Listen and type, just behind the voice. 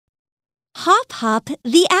Hop Hop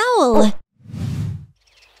the Owl.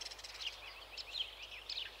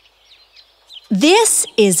 This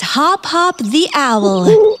is Hop Hop the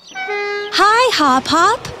Owl. Hi, Hop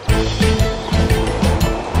Hop.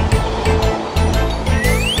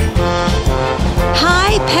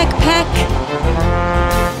 Hi, Peck Peck.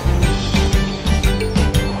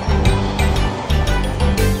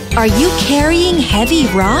 Are you carrying heavy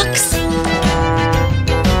rocks?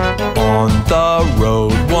 On the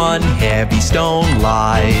road, one heavy stone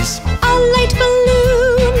lies. A light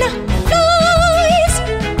balloon flies.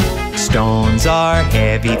 Stones are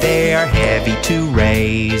heavy, they are heavy to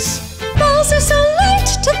raise. Balls are so light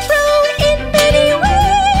to throw in many ways.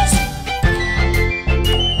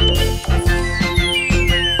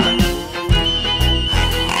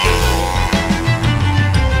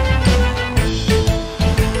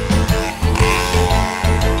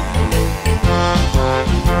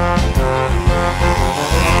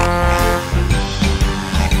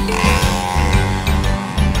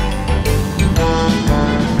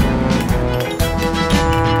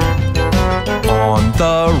 On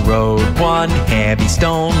the road, one heavy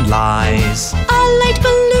stone lies. A light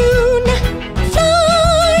balloon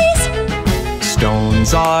flies.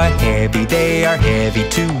 Stones are heavy, they are heavy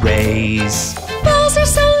to raise. Balls are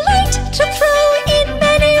so light to throw in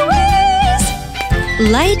many ways.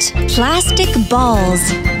 Light plastic balls.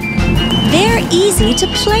 They're easy to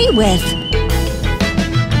play with.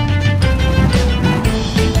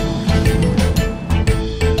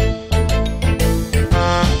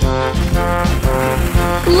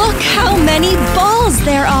 Look how many balls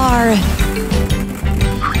there are!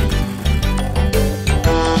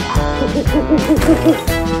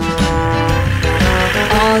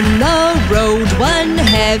 On the road, one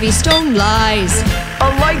heavy stone lies. A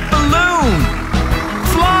light balloon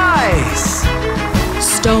flies.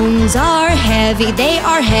 Stones are heavy, they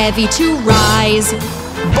are heavy to rise.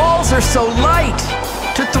 Balls are so light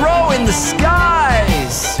to throw in the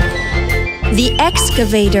skies. The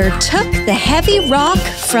excavator took the heavy rock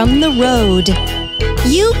from the road.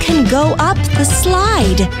 You can go up the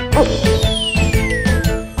slide.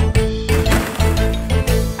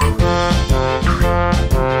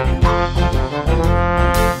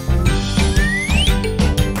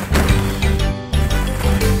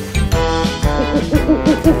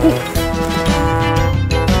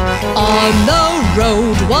 On the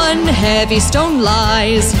road, one heavy stone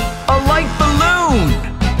lies. A light balloon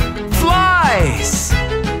flies.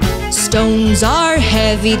 Stones are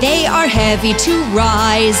heavy, they are heavy to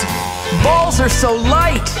rise. Balls are so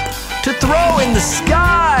light to throw in the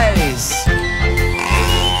skies.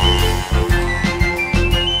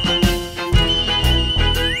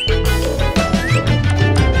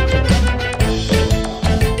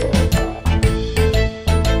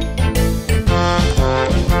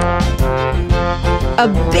 A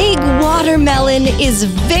big watermelon is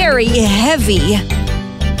very heavy.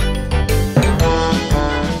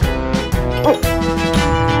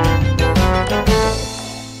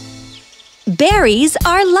 Berries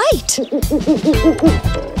are light.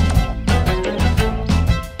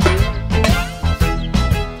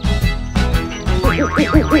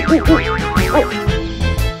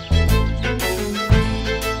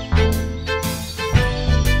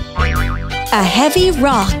 A heavy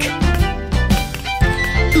rock.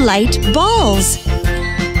 Light balls.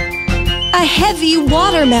 A heavy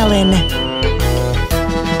watermelon.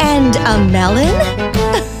 And a melon?